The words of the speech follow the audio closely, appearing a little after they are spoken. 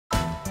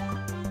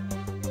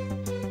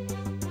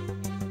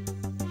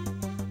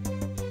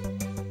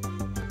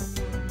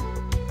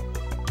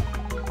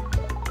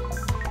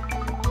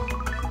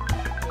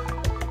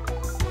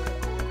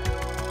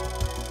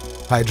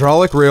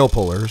Hydraulic rail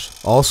pullers,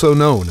 also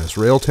known as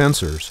rail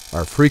tensors,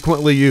 are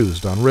frequently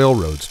used on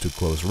railroads to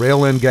close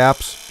rail end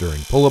gaps during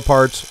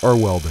pull-aparts or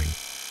welding.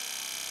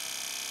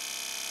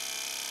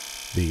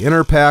 The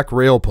Interpack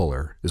Rail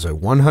Puller is a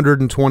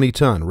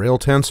 120-ton rail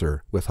tensor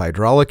with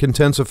hydraulic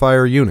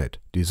intensifier unit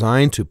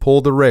designed to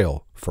pull the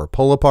rail for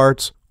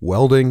pull-aparts,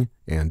 welding,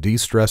 and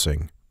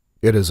de-stressing.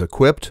 It is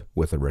equipped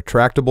with a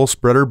retractable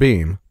spreader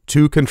beam,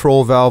 2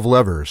 control valve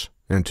levers,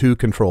 and 2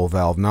 control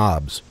valve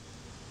knobs.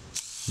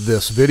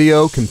 This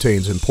video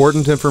contains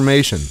important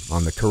information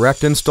on the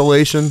correct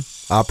installation,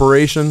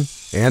 operation,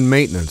 and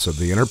maintenance of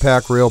the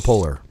Interpack Rail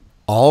Puller.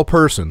 All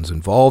persons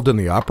involved in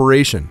the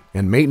operation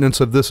and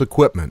maintenance of this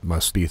equipment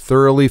must be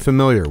thoroughly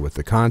familiar with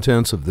the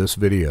contents of this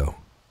video.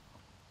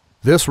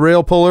 This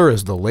rail puller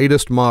is the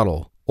latest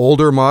model.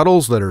 Older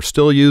models that are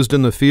still used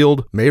in the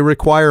field may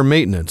require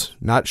maintenance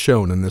not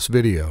shown in this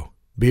video.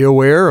 Be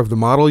aware of the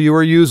model you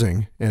are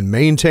using and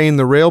maintain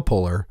the rail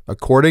puller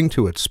according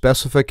to its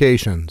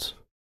specifications.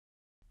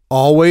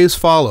 Always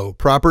follow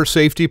proper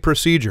safety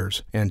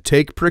procedures and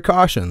take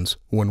precautions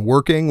when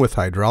working with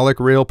hydraulic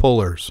rail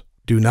pullers.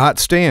 Do not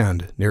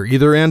stand near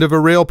either end of a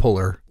rail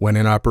puller when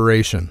in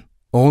operation.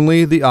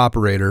 Only the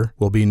operator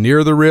will be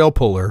near the rail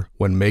puller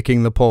when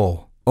making the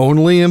pull.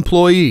 Only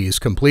employees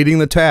completing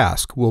the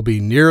task will be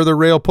near the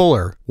rail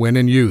puller when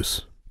in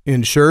use.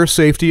 Ensure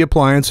safety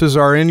appliances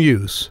are in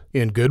use,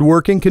 in good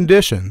working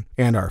condition,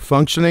 and are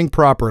functioning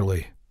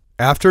properly.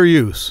 After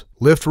use,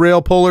 lift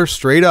rail puller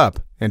straight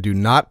up and do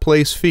not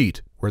place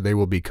feet where they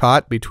will be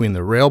caught between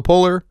the rail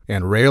puller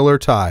and rail or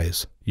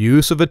ties.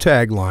 Use of a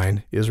tag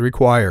line is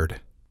required.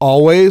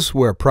 Always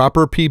wear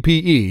proper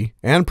PPE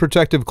and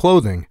protective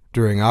clothing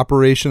during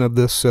operation of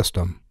this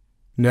system.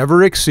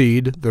 Never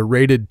exceed the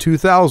rated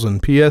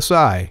 2000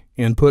 psi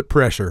input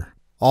pressure.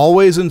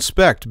 Always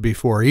inspect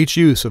before each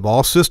use of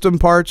all system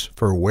parts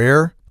for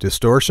wear,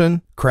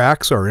 distortion,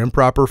 cracks, or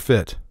improper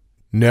fit.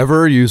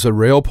 Never use a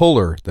rail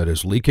puller that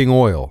is leaking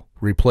oil.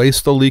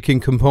 Replace the leaking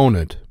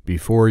component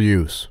before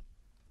use.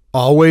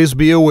 Always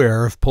be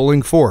aware of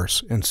pulling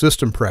force and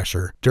system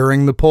pressure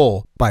during the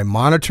pull by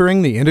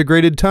monitoring the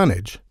integrated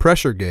tonnage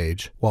pressure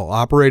gauge while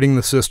operating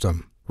the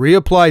system.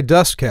 Reapply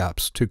dust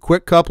caps to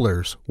quick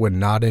couplers when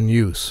not in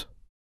use.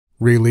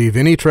 Relieve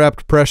any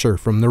trapped pressure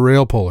from the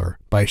rail puller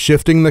by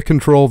shifting the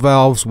control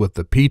valves with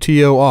the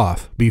PTO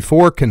off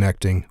before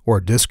connecting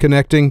or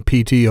disconnecting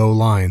PTO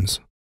lines.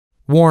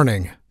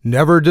 Warning: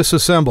 never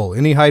disassemble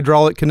any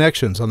hydraulic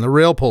connections on the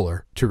rail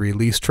puller to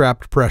release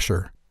trapped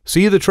pressure.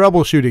 See the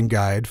troubleshooting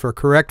guide for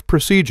correct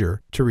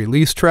procedure to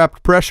release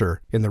trapped pressure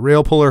in the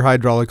rail puller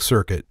hydraulic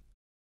circuit.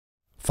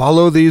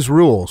 Follow these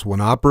rules when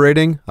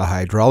operating a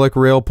hydraulic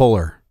rail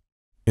puller.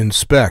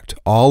 Inspect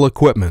all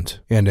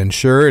equipment and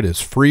ensure it is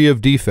free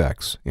of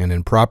defects and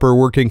in proper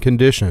working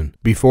condition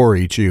before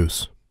each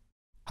use.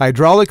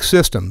 Hydraulic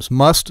systems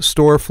must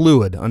store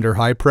fluid under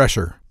high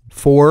pressure.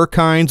 4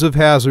 kinds of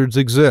hazards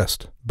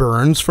exist: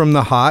 burns from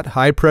the hot,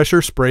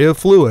 high-pressure spray of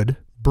fluid,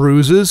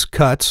 bruises,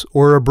 cuts,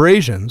 or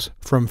abrasions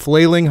from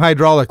flailing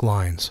hydraulic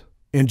lines,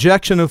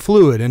 injection of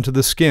fluid into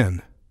the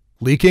skin.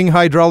 Leaking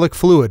hydraulic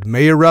fluid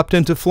may erupt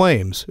into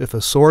flames if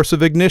a source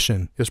of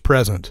ignition is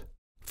present.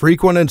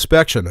 Frequent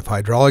inspection of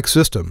hydraulic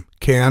system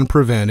can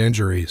prevent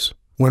injuries.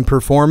 When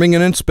performing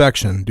an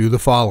inspection, do the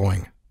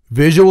following.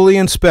 Visually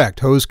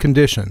inspect hose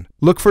condition.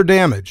 Look for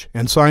damage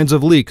and signs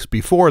of leaks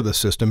before the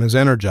system is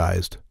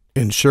energized.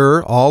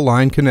 Ensure all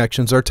line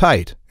connections are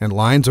tight and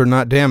lines are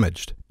not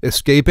damaged.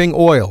 Escaping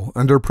oil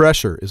under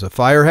pressure is a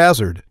fire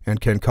hazard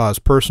and can cause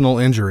personal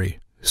injury.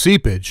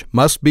 Seepage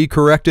must be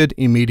corrected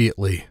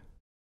immediately.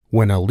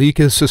 When a leak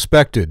is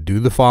suspected, do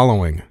the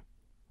following.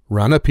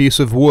 Run a piece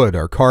of wood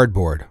or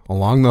cardboard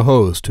along the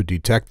hose to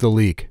detect the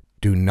leak.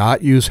 Do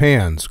not use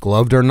hands,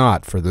 gloved or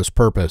not, for this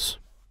purpose.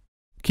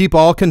 Keep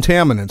all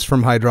contaminants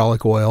from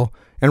hydraulic oil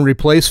and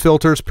replace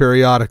filters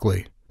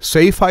periodically.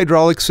 Safe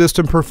hydraulic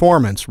system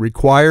performance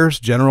requires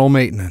general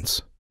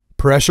maintenance.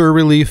 Pressure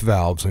relief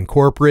valves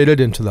incorporated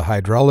into the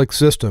hydraulic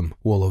system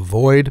will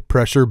avoid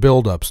pressure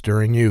buildups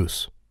during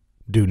use.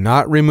 Do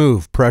not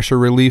remove pressure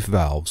relief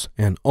valves,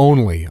 and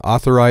only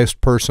authorized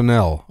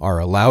personnel are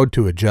allowed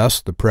to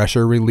adjust the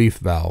pressure relief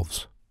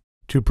valves.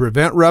 To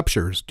prevent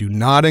ruptures, do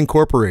not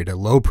incorporate a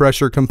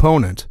low-pressure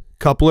component,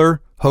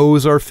 coupler,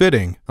 hose, or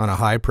fitting on a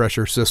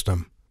high-pressure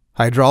system.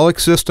 Hydraulic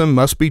system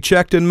must be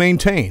checked and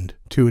maintained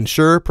to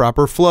ensure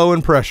proper flow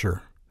and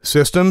pressure.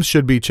 Systems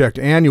should be checked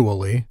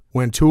annually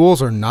when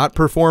tools are not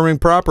performing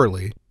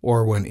properly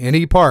or when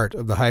any part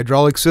of the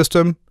hydraulic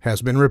system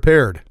has been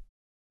repaired.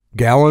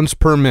 Gallons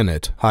per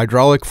minute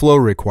hydraulic flow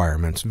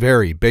requirements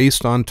vary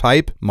based on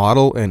type,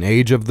 model, and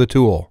age of the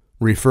tool.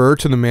 Refer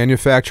to the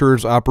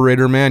manufacturer's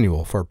operator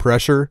manual for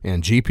pressure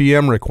and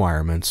GPM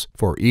requirements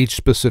for each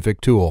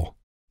specific tool.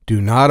 Do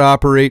not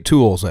operate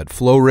tools at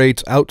flow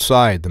rates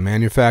outside the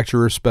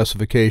manufacturer's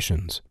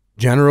specifications.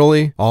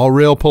 Generally, all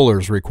rail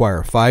pullers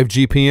require 5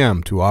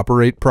 GPM to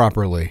operate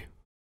properly.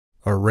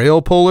 A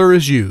rail puller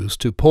is used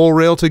to pull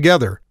rail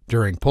together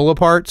during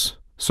pull-aparts,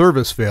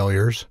 service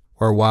failures,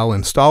 or while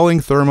installing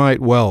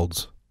thermite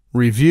welds.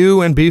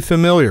 Review and be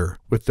familiar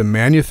with the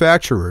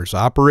manufacturer's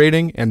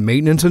operating and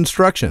maintenance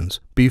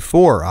instructions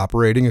before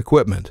operating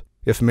equipment.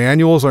 If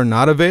manuals are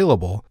not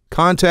available,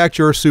 contact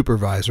your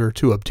supervisor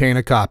to obtain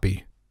a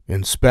copy.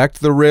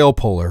 Inspect the rail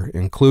puller,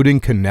 including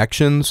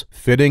connections,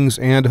 fittings,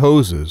 and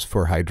hoses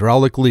for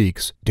hydraulic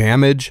leaks,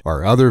 damage,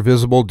 or other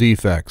visible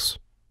defects.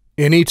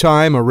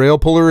 Anytime a rail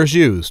puller is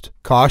used,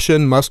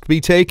 caution must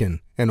be taken,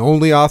 and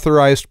only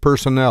authorized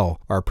personnel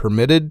are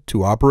permitted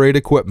to operate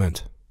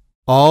equipment.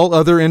 All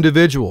other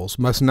individuals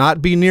must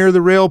not be near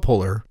the rail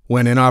puller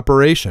when in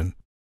operation.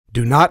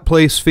 Do not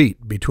place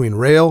feet between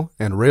rail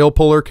and rail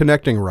puller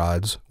connecting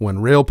rods when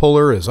rail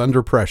puller is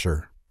under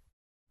pressure.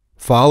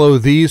 Follow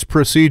these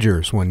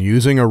procedures when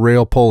using a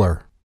rail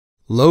puller.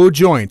 Low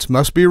joints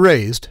must be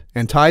raised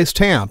and ties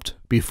tamped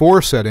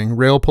before setting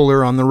rail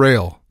puller on the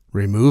rail.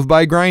 Remove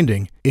by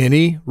grinding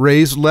any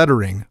raised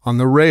lettering on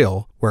the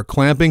rail where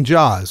clamping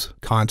jaws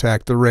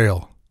contact the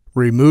rail.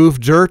 Remove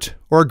dirt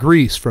or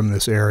grease from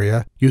this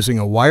area using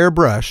a wire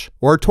brush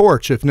or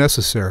torch if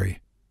necessary.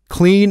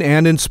 Clean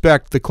and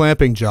inspect the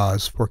clamping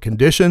jaws for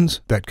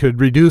conditions that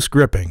could reduce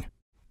gripping.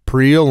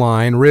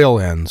 Pre-align rail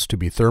ends to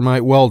be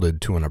thermite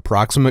welded to an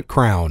approximate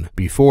crown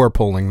before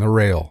pulling the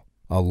rail.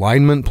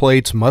 Alignment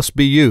plates must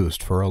be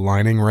used for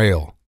aligning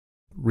rail.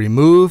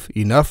 Remove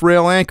enough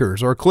rail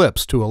anchors or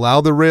clips to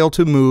allow the rail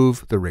to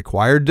move the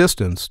required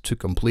distance to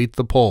complete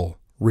the pull.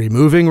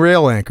 Removing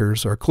rail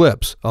anchors or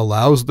clips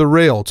allows the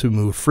rail to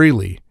move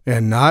freely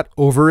and not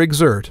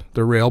overexert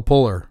the rail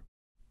puller.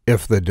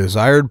 If the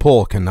desired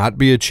pull cannot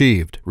be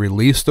achieved,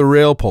 release the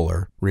rail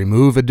puller,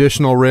 remove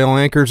additional rail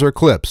anchors or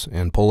clips,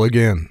 and pull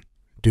again.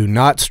 Do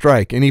not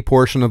strike any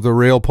portion of the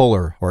rail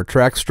puller or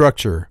track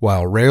structure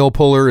while rail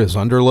puller is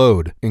under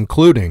load,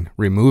 including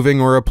removing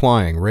or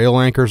applying rail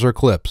anchors or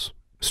clips.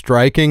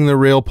 Striking the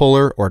rail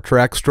puller or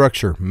track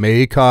structure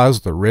may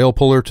cause the rail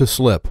puller to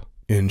slip.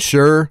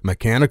 Ensure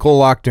mechanical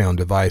lockdown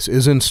device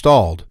is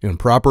installed in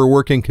proper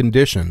working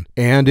condition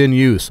and in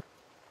use.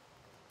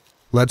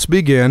 Let's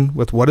begin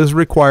with what is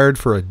required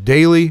for a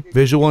daily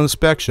visual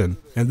inspection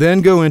and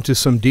then go into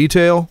some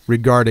detail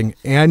regarding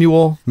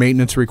annual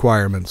maintenance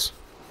requirements.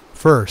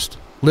 First,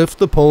 lift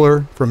the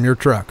puller from your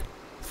truck.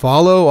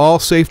 Follow all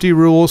safety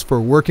rules for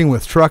working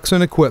with trucks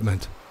and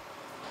equipment.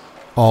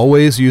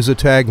 Always use a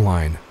tag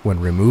line when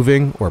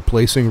removing or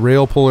placing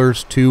rail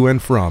pullers to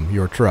and from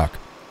your truck.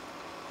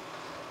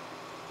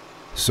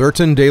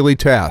 Certain daily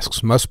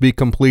tasks must be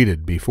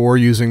completed before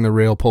using the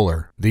rail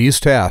puller. These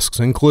tasks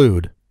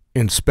include: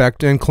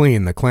 inspect and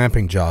clean the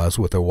clamping jaws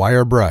with a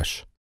wire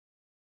brush.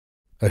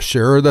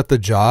 Assure that the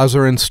jaws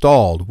are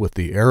installed with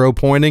the arrow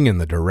pointing in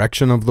the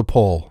direction of the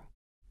pull.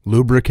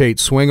 Lubricate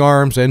swing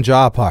arms and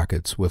jaw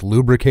pockets with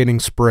lubricating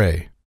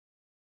spray.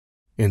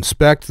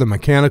 Inspect the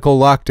mechanical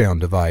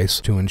lockdown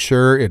device to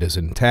ensure it is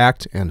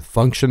intact and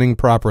functioning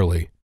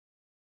properly.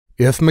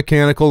 If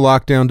mechanical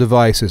lockdown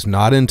device is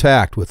not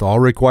intact with all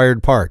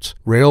required parts,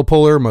 rail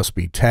puller must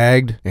be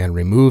tagged and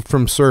removed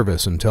from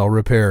service until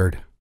repaired.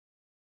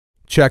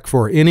 Check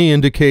for any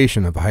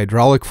indication of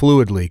hydraulic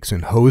fluid leaks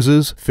in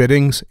hoses,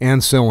 fittings,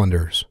 and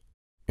cylinders.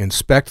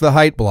 Inspect the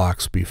height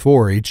blocks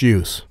before each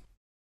use.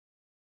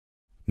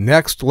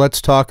 Next,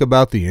 let's talk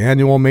about the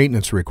annual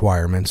maintenance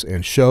requirements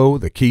and show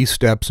the key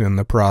steps in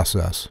the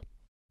process.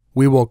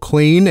 We will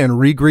clean and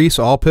re-grease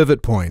all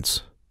pivot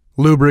points.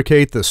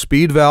 Lubricate the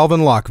speed valve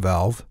and lock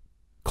valve.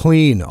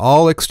 Clean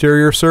all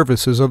exterior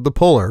surfaces of the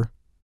puller.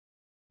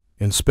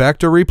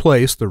 Inspect or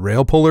replace the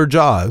rail puller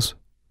jaws.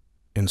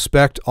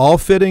 Inspect all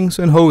fittings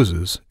and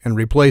hoses and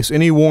replace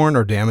any worn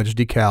or damaged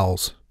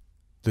decals.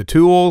 The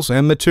tools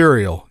and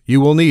material you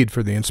will need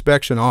for the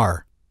inspection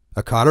are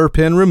a cotter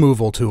pin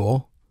removal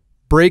tool,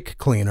 brake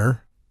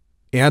cleaner,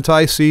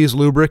 anti-seize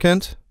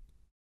lubricant,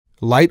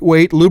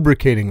 lightweight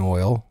lubricating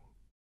oil,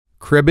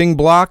 cribbing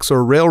blocks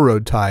or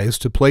railroad ties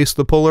to place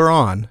the puller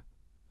on,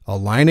 a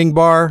lining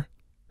bar,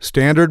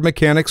 standard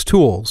mechanics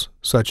tools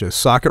such as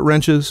socket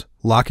wrenches,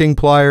 locking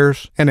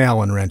pliers, and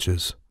Allen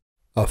wrenches,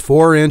 a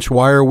 4-inch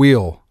wire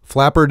wheel,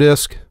 flapper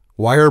disc,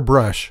 wire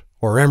brush,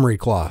 or emery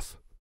cloth.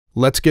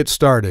 Let's get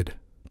started.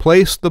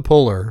 Place the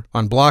puller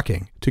on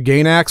blocking to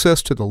gain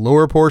access to the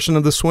lower portion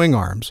of the swing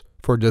arms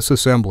for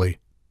disassembly.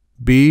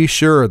 Be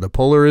sure the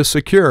puller is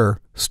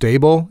secure,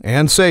 stable,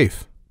 and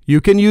safe.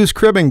 You can use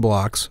cribbing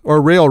blocks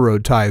or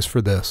railroad ties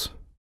for this.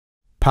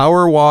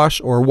 Power wash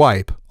or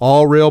wipe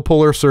all rail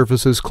puller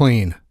surfaces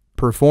clean.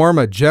 Perform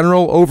a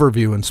general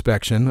overview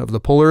inspection of the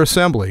puller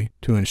assembly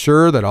to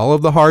ensure that all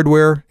of the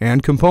hardware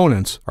and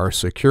components are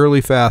securely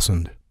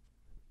fastened.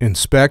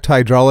 Inspect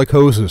hydraulic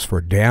hoses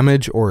for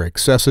damage or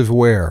excessive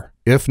wear.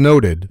 If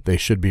noted, they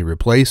should be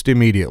replaced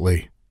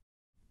immediately.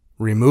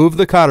 Remove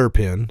the cotter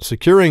pin,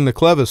 securing the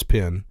clevis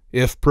pin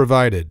if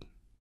provided.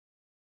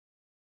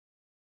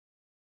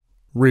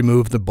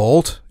 Remove the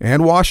bolt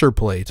and washer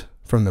plate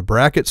from the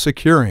bracket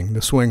securing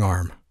the swing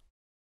arm.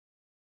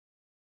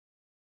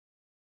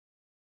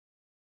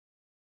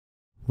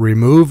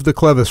 Remove the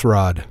clevis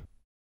rod.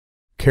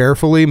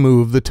 Carefully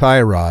move the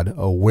tie rod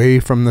away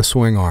from the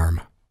swing arm.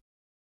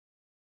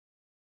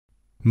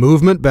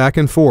 Movement back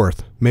and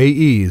forth may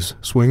ease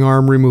swing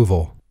arm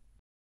removal.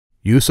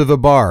 Use of a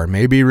bar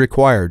may be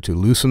required to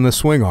loosen the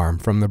swing arm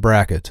from the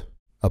bracket.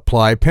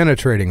 Apply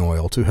penetrating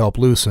oil to help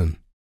loosen.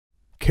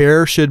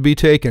 Care should be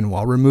taken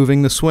while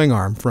removing the swing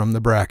arm from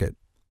the bracket.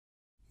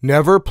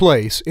 Never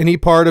place any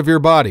part of your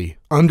body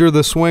under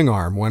the swing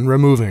arm when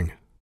removing.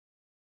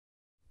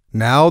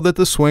 Now that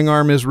the swing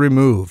arm is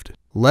removed,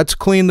 let's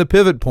clean the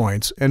pivot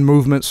points and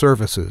movement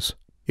surfaces.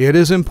 It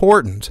is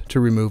important to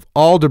remove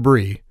all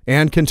debris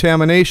and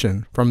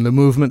contamination from the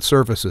movement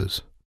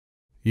surfaces.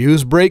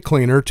 Use brake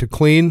cleaner to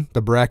clean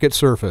the bracket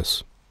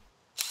surface.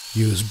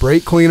 Use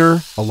brake cleaner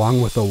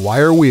along with a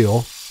wire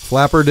wheel,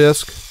 flapper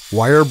disc,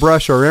 wire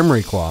brush or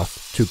emery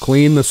cloth to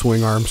clean the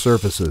swing arm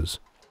surfaces.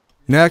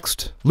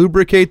 Next,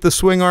 lubricate the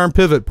swing arm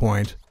pivot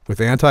point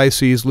with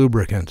anti-seize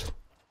lubricant.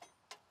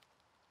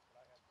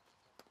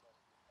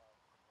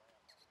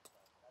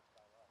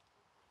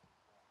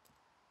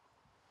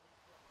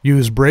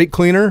 Use brake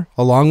cleaner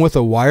along with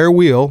a wire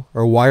wheel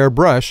or wire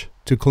brush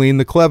to clean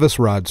the clevis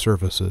rod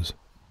surfaces.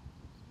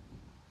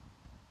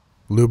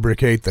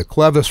 Lubricate the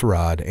clevis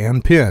rod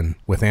and pin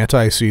with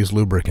anti-seize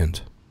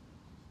lubricant.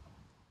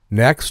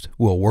 Next,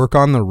 we'll work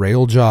on the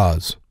rail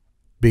jaws.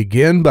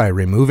 Begin by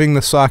removing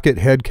the socket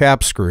head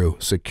cap screw,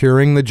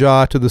 securing the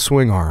jaw to the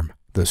swing arm.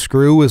 The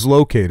screw is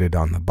located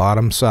on the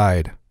bottom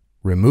side.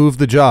 Remove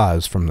the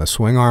jaws from the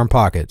swing arm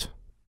pocket.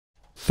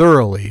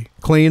 Thoroughly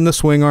clean the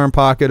swing arm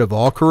pocket of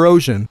all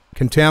corrosion,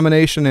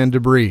 contamination, and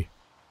debris.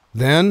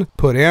 Then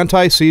put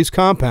anti-seize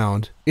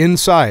compound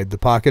inside the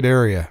pocket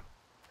area.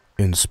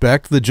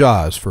 Inspect the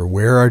jaws for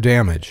wear or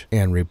damage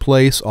and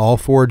replace all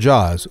 4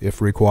 jaws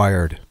if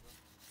required.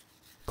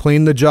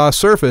 Clean the jaw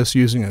surface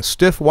using a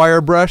stiff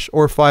wire brush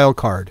or file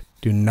card.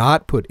 Do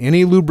not put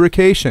any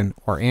lubrication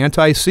or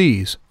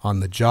anti-seize on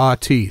the jaw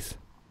teeth.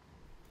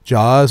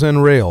 Jaws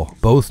and rail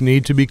both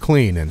need to be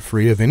clean and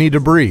free of any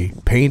debris,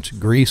 paint,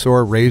 grease,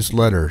 or raised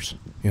letters.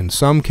 In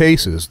some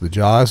cases, the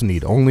jaws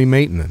need only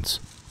maintenance.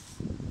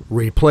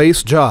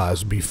 Replace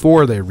jaws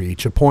before they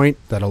reach a point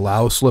that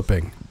allows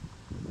slipping.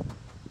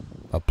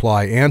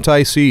 Apply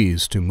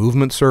anti-seize to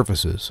movement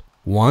surfaces.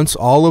 Once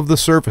all of the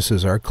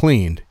surfaces are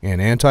cleaned and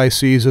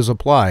anti-seize is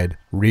applied,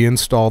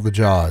 reinstall the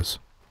jaws.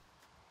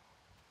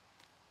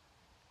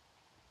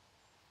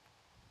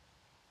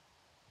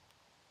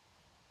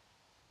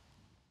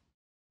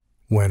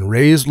 When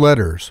raised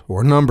letters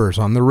or numbers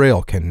on the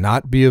rail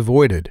cannot be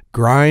avoided,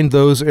 grind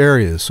those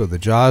areas so the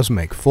jaws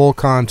make full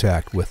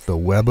contact with the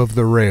web of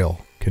the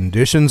rail.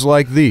 Conditions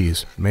like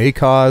these may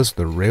cause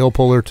the rail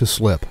puller to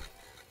slip.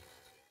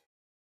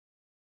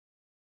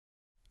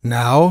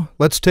 Now,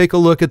 let's take a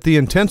look at the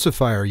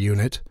intensifier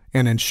unit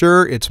and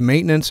ensure its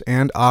maintenance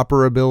and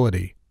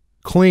operability.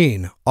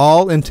 Clean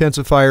all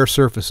intensifier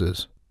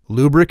surfaces.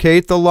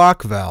 Lubricate the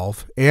lock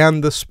valve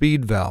and the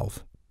speed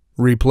valve.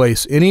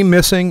 Replace any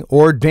missing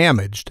or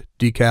damaged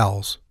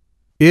decals.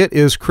 It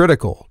is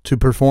critical to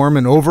perform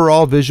an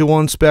overall visual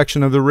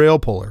inspection of the rail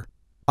puller.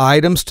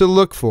 Items to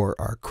look for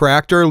are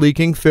cracked or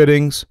leaking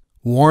fittings,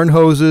 worn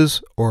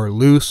hoses, or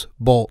loose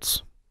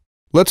bolts.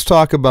 Let's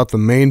talk about the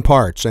main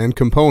parts and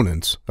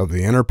components of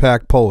the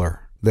Enerpac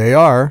puller. They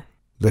are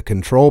the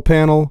control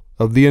panel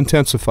of the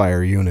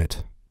intensifier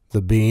unit,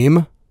 the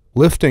beam,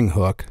 lifting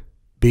hook,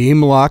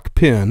 beam lock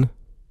pin,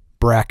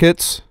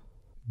 brackets,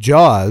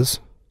 jaws,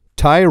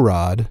 tie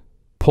rod,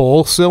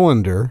 pull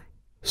cylinder,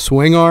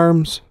 swing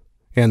arms,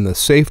 and the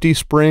safety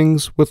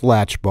springs with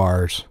latch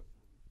bars.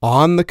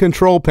 On the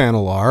control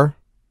panel are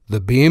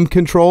the beam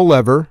control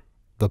lever,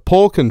 the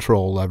pull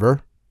control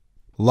lever,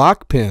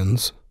 lock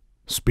pins,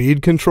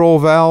 speed control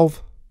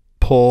valve,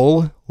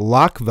 pull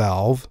lock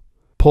valve,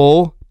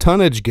 pull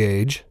tonnage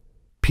gauge,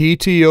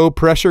 PTO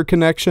pressure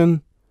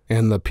connection,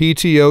 and the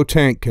PTO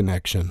tank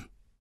connection.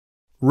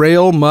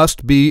 Rail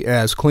must be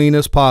as clean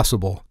as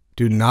possible.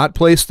 Do not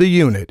place the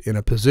unit in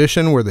a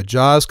position where the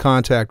jaws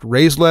contact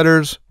raised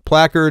letters,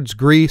 placards,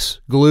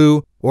 grease,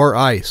 glue, or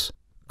ice.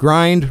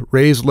 Grind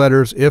raised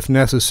letters if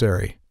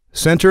necessary.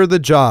 Center the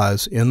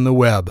jaws in the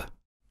web.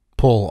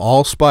 Pull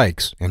all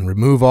spikes and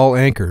remove all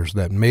anchors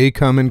that may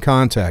come in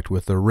contact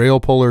with the rail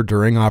puller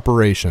during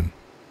operation.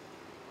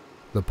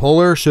 The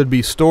puller should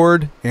be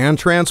stored and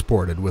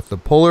transported with the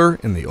puller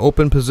in the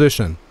open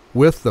position,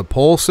 with the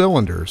pull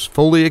cylinders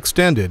fully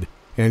extended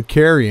and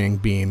carrying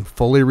beam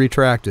fully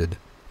retracted.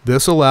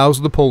 This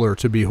allows the puller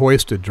to be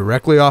hoisted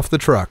directly off the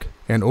truck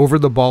and over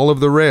the ball of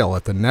the rail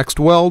at the next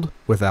weld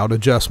without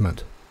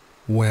adjustment.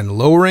 When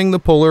lowering the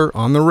puller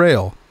on the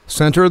rail,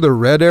 center the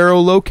red arrow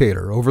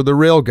locator over the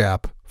rail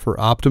gap for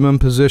optimum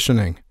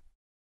positioning.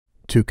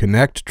 To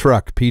connect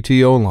truck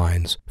PTO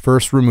lines,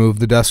 first remove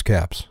the dust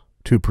caps.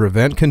 To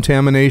prevent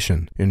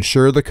contamination,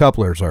 ensure the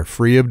couplers are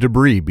free of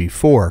debris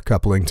before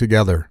coupling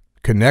together.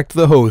 Connect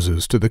the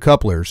hoses to the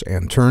couplers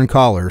and turn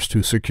collars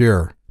to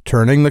secure.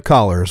 Turning the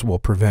collars will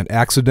prevent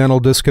accidental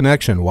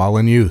disconnection while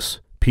in use.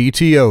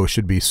 PTO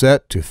should be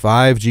set to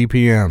 5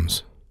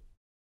 GPMs.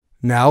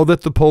 Now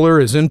that the puller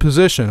is in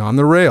position on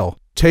the rail,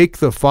 take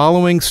the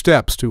following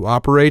steps to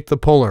operate the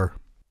puller.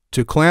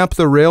 To clamp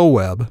the rail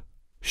web,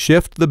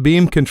 shift the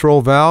beam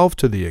control valve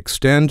to the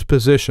extend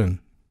position.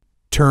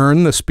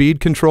 Turn the speed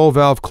control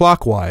valve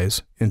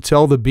clockwise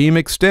until the beam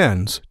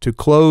extends to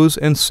close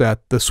and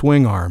set the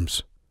swing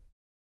arms.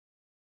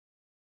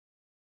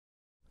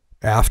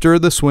 After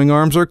the swing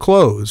arms are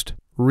closed,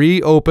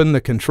 reopen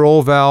the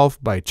control valve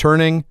by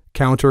turning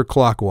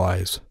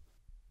counterclockwise.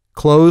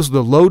 Close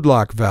the load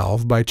lock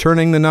valve by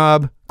turning the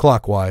knob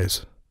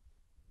clockwise.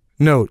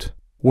 Note: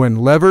 when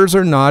levers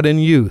are not in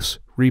use,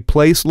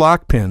 replace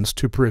lock pins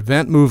to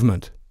prevent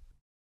movement.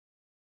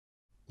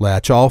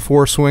 Latch all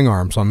 4 swing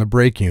arms on the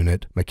brake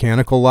unit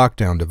mechanical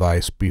lockdown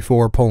device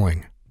before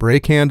pulling.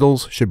 Brake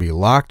handles should be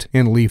locked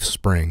in leaf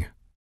spring.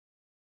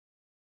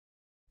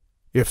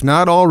 If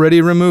not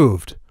already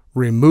removed,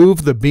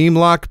 remove the beam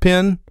lock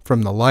pin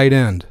from the light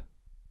end.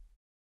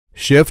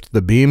 Shift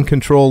the beam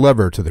control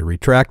lever to the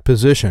retract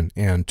position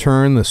and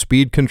turn the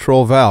speed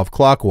control valve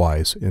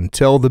clockwise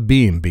until the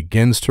beam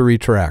begins to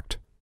retract.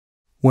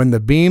 When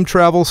the beam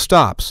travel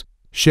stops,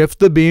 shift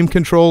the beam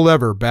control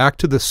lever back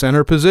to the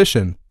center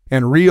position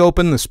and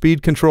reopen the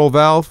speed control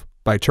valve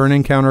by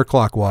turning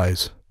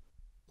counterclockwise.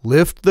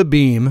 Lift the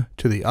beam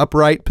to the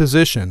upright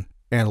position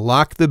and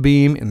lock the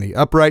beam in the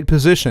upright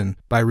position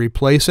by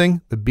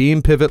replacing the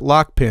beam pivot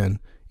lock pin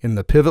in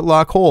the pivot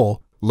lock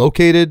hole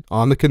located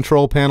on the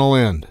control panel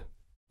end.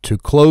 To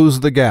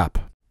close the gap,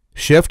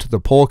 shift the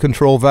pull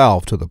control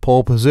valve to the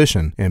pull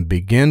position and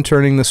begin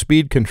turning the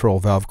speed control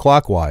valve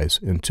clockwise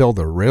until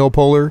the rail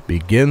puller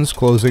begins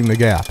closing the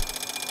gap.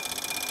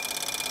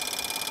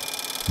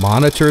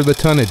 Monitor the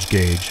tonnage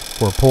gauge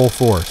for pull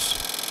force.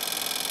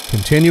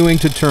 Continuing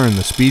to turn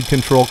the speed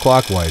control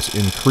clockwise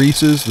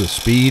increases the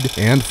speed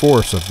and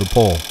force of the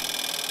pull.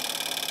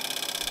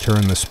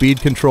 Turn the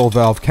speed control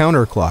valve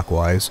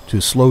counterclockwise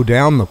to slow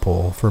down the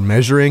pull for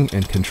measuring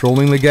and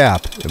controlling the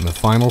gap in the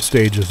final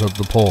stages of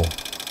the pull.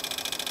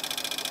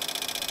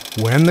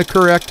 When the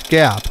correct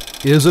gap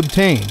is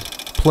obtained,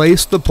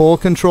 place the pull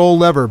control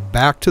lever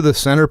back to the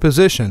center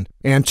position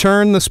and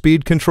turn the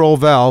speed control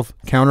valve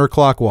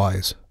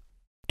counterclockwise.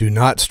 Do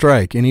not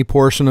strike any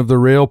portion of the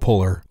rail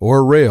puller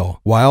or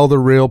rail while the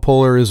rail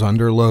puller is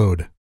under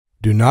load.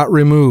 Do not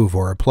remove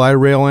or apply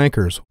rail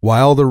anchors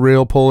while the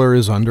rail puller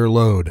is under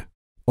load.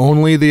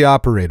 Only the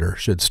operator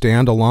should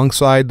stand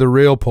alongside the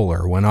rail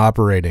puller when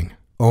operating.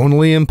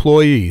 Only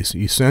employees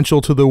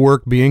essential to the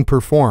work being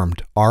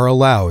performed are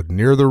allowed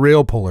near the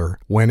rail puller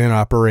when in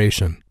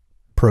operation.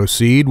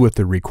 Proceed with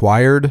the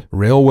required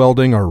rail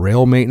welding or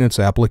rail maintenance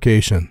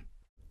application.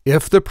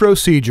 If the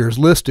procedures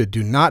listed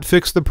do not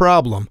fix the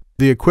problem,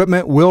 the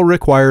equipment will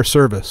require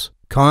service.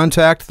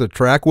 Contact the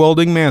track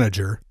welding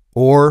manager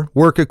or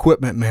work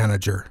equipment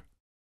manager.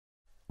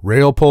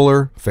 Rail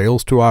puller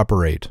fails to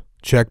operate.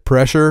 Check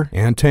pressure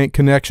and tank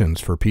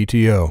connections for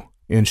PTO.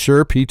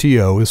 Ensure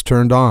PTO is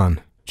turned on.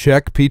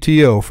 Check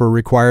PTO for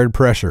required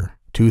pressure,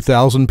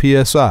 2000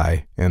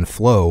 psi and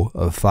flow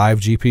of 5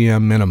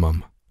 GPM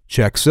minimum.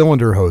 Check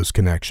cylinder hose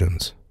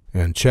connections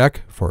and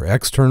check for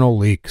external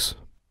leaks.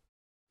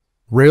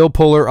 Rail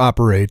puller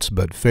operates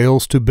but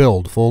fails to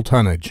build full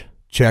tonnage.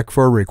 Check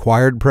for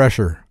required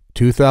pressure,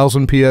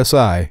 2000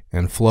 psi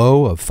and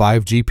flow of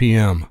 5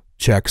 GPM.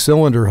 Check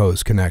cylinder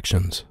hose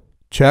connections.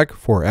 Check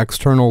for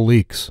external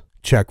leaks.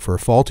 Check for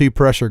faulty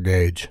pressure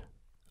gauge.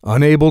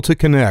 Unable to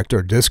connect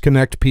or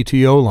disconnect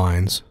PTO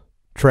lines.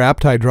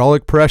 Trapped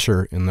hydraulic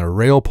pressure in the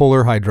rail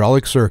puller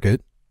hydraulic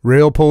circuit.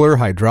 Rail puller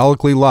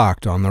hydraulically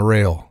locked on the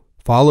rail.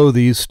 Follow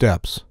these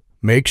steps.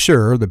 Make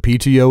sure the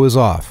PTO is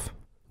off.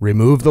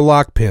 Remove the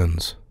lock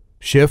pins.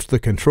 Shift the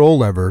control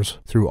levers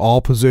through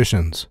all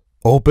positions.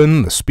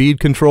 Open the speed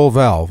control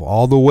valve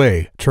all the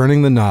way,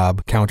 turning the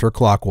knob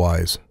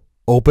counterclockwise.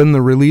 Open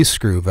the release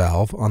screw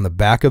valve on the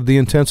back of the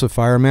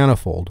intensifier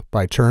manifold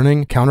by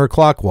turning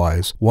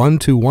counterclockwise 1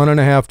 to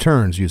 1.5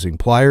 turns using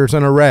pliers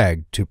and a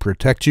rag to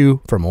protect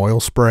you from oil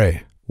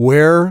spray.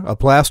 Wear a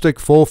plastic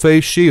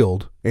full-face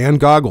shield and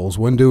goggles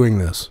when doing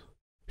this.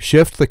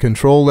 Shift the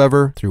control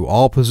lever through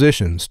all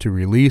positions to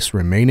release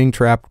remaining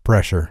trapped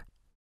pressure.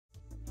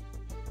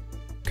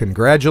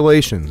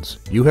 Congratulations!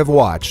 You have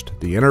watched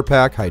the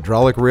Enerpac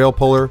Hydraulic Rail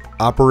Puller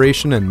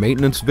Operation and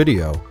Maintenance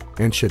video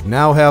and should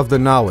now have the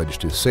knowledge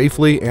to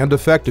safely and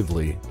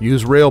effectively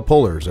use rail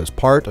pullers as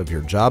part of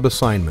your job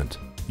assignment.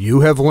 You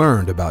have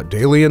learned about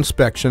daily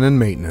inspection and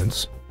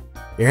maintenance,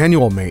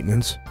 annual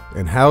maintenance,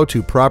 and how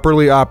to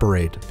properly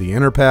operate the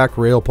Enerpac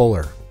Rail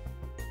Puller.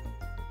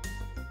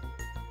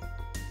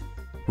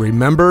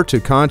 Remember to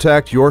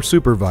contact your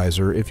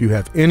supervisor if you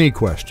have any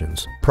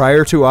questions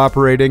prior to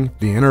operating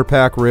the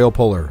Enerpac Rail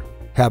Puller.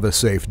 Have a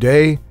safe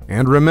day,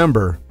 and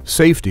remember,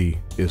 safety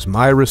is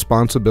my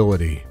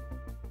responsibility.